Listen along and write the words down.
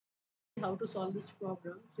how to solve this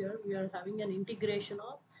problem. Here we are having an integration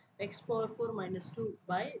of x power 4 minus 2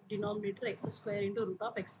 by denominator x square into root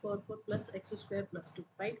of x power 4 plus x square plus 2,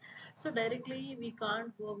 right? So directly we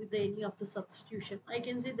can't go with any of the substitution. I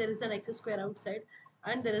can see there is an x square outside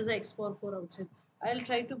and there is a x power 4 outside. I'll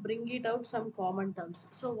try to bring it out some common terms.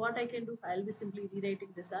 So what I can do, I'll be simply rewriting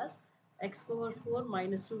this as x power 4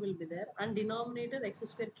 minus 2 will be there and denominator x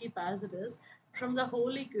square keep as it is. From the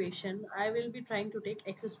whole equation I will be trying to take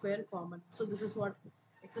x square common. So this is what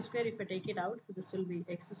x square, if I take it out, this will be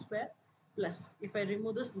x square plus, if I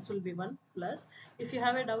remove this will be 1 plus. If you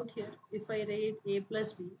have a doubt here, if I write a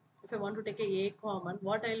plus b, if I want to take a common,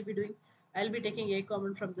 what I will be doing, I'll be taking a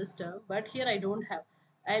common from this term, but here I don't have.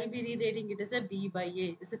 I'll be rewriting it as a b by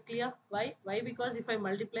a. Is it clear? Why? Because if I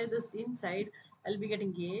multiply this inside, I'll be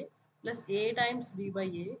getting a plus a times b by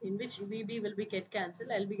a, in which b will be get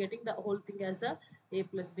cancelled. I'll be getting the whole thing as a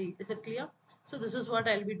plus b. Is it clear? So this is what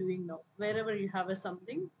I'll be doing now. Wherever you have a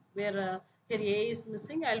something where here a is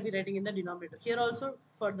missing, I'll be writing in the denominator. Here also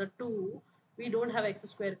for the 2, we don't have x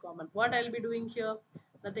square common. What I'll be doing here?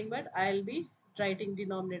 Nothing but I'll be writing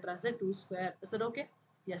denominator as a 2 square. Is it okay?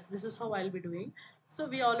 Yes, this is how I'll be doing. So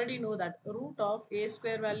we already know that root of a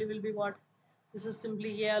square value will be what? This is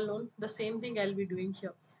simply a alone. The same thing I'll be doing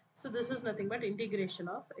here. So this is nothing but integration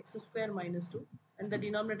of x square minus 2 and the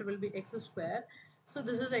denominator will be x square. So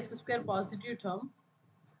this is x square positive term.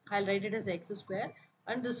 I'll write it as x square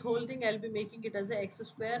and this whole thing I'll be making it as a x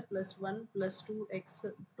square plus 1 plus 2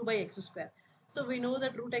 by x square. So we know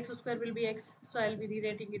that root x square will be x. So I'll be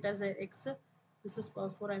rewriting it as a x. This is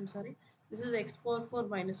power 4, I'm sorry. This is x power 4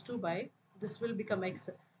 minus 2 by, this will become x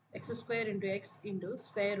square into x into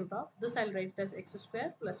square root of this. I'll write it as x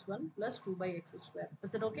square plus 1 plus 2 by x square.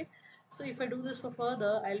 Is that okay? So if I do this for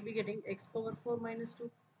further, I'll be getting x power 4 minus 2,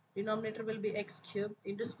 denominator will be x cube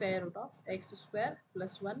into square root of x square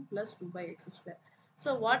plus 1 plus 2 by x square.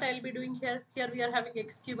 So what I'll be doing here, we are having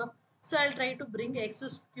x cube. So I'll try to bring x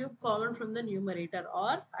cube common from the numerator,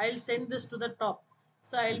 or I'll send this to the top.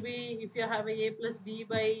 So I'll be, if you have a plus b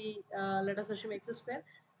by, let us assume x square,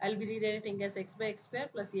 I'll be rewriting as x by x square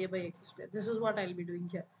plus a by x square. This is what I'll be doing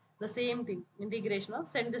here. The same thing, integration of,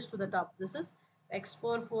 send this to the top. This is x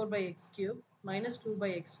power 4 by x cube minus 2 by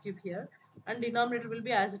x cube here, and denominator will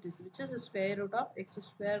be as it is, which is the square root of x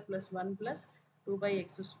square plus 1 plus 2 by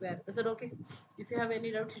x square. Is it okay? If you have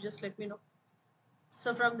any doubt, you just let me know.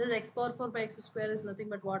 So from this x power 4 by x square is nothing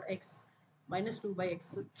but what? X minus 2 by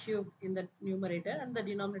x cube in the numerator, and the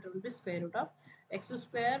denominator will be square root of x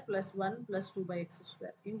square plus 1 plus 2 by x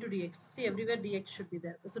square into dx. See, everywhere dx should be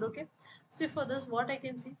there. Is it okay? See, for this what I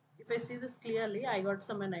can see, if I see this clearly, I got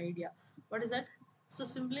an idea. What is that? So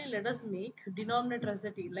simply let us make denominator as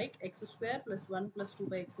a t, like x square plus 1 plus 2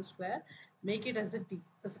 by x square, make it as a t.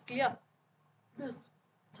 Is it clear? This,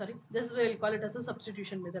 sorry, this we'll call it as a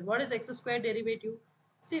substitution method. What is x square derivative?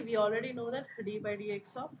 See, we already know that d by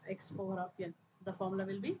dx of x power of n. The formula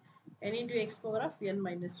will be n into x power of n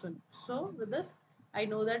minus 1. So with this, I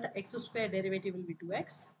know that x square derivative will be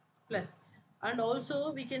 2x plus, and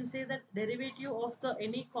also we can say that derivative of the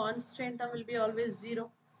any constant term will be always 0.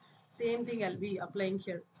 Same thing I'll be applying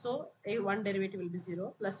here. So a one derivative will be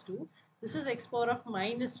 0 plus 2. This is x power of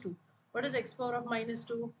minus 2. What is x power of minus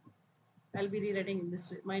 2? I'll be rewriting in this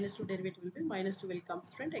way. Minus 2 derivative will be minus 2 will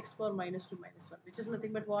comes front x power minus 2 minus 1, which is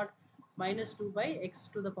nothing but what? Minus 2 by x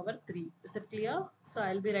to the power 3. Is it clear? So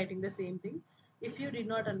I'll be writing the same thing. If you did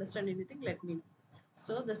not understand anything, let me know.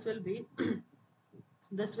 So this will be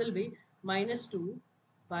this will be minus 2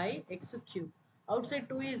 by x cube. Outside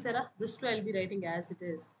 2 is there. This 2 I'll be writing as it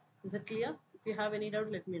is. Is it clear? If you have any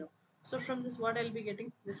doubt, let me know. So from this what I'll be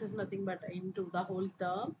getting? This is nothing but into the whole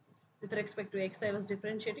term. With respect to x I was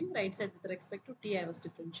differentiating, right side with respect to t I was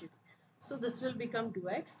differentiating. So this will become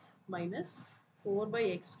 2x minus 4 by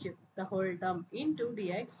x cube. The whole term into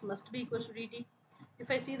dx must be equal to dt. If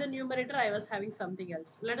I see the numerator, I was having something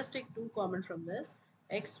else. Let us take 2 common from this.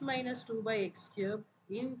 X minus 2 by x cube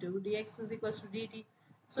into dx is equals to dt.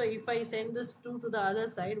 So if I send this 2 to the other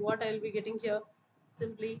side, what I will be getting here?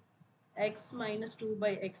 Simply x minus 2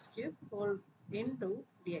 by x cube whole into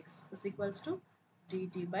dx is equals to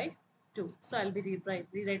dt by 2. So I'll be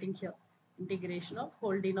rewriting here integration of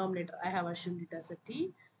whole denominator. I have assumed it as a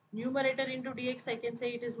t. Numerator into dx, I can say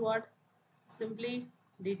it is what? Simply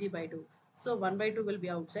dt by 2. So 1 by 2 will be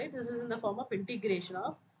outside. This is in the form of integration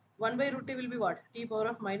of 1 by root t will be what? T power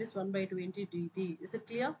of minus 1 by 2 into dt. Is it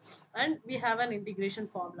clear? And we have an integration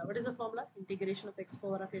formula. What is the formula? Integration of x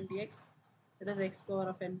power of n dx. That is x power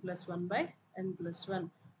of n plus 1 by n plus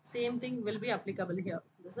 1. Same thing will be applicable here.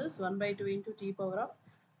 This is 1 by 2 into t power of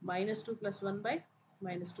minus 2 plus 1 by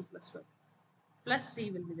minus 2 plus 1. plus c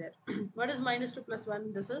will be there. What is minus 2 plus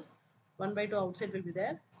 1? This is 1 by 2 outside will be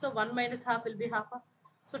there. So 1 minus half will be half.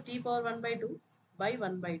 So t power 1 by 2 by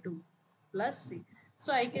 1 by 2 plus c.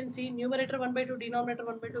 So I can see numerator 1 by 2, denominator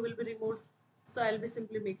 1 by 2 will be removed. So I'll be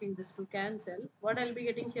simply making this to cancel. What I'll be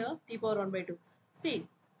getting here? T power 1 by 2. See,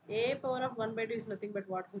 a power of 1 by 2 is nothing but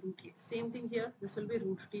what? Root a. Same thing here. This will be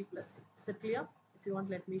root t plus c. Is it clear? If you want,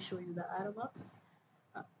 let me show you the arrow marks.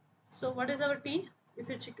 So what is our t? If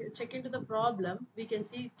you check into the problem, we can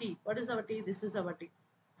see t. What is our t? This is our t.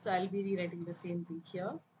 So I'll be rewriting the same thing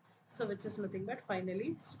here. So which is nothing but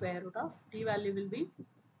finally square root of t value will be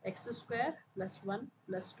x square plus 1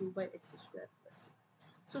 plus 2 by x square plus c.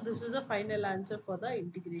 So this is the final answer for the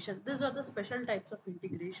integration. These are the special types of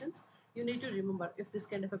integrations. You need to remember if this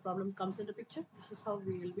kind of a problem comes into picture, this is how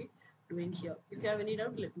we will be doing here. If you have any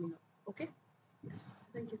doubt, let me know. Okay? Yes.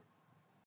 Thank you.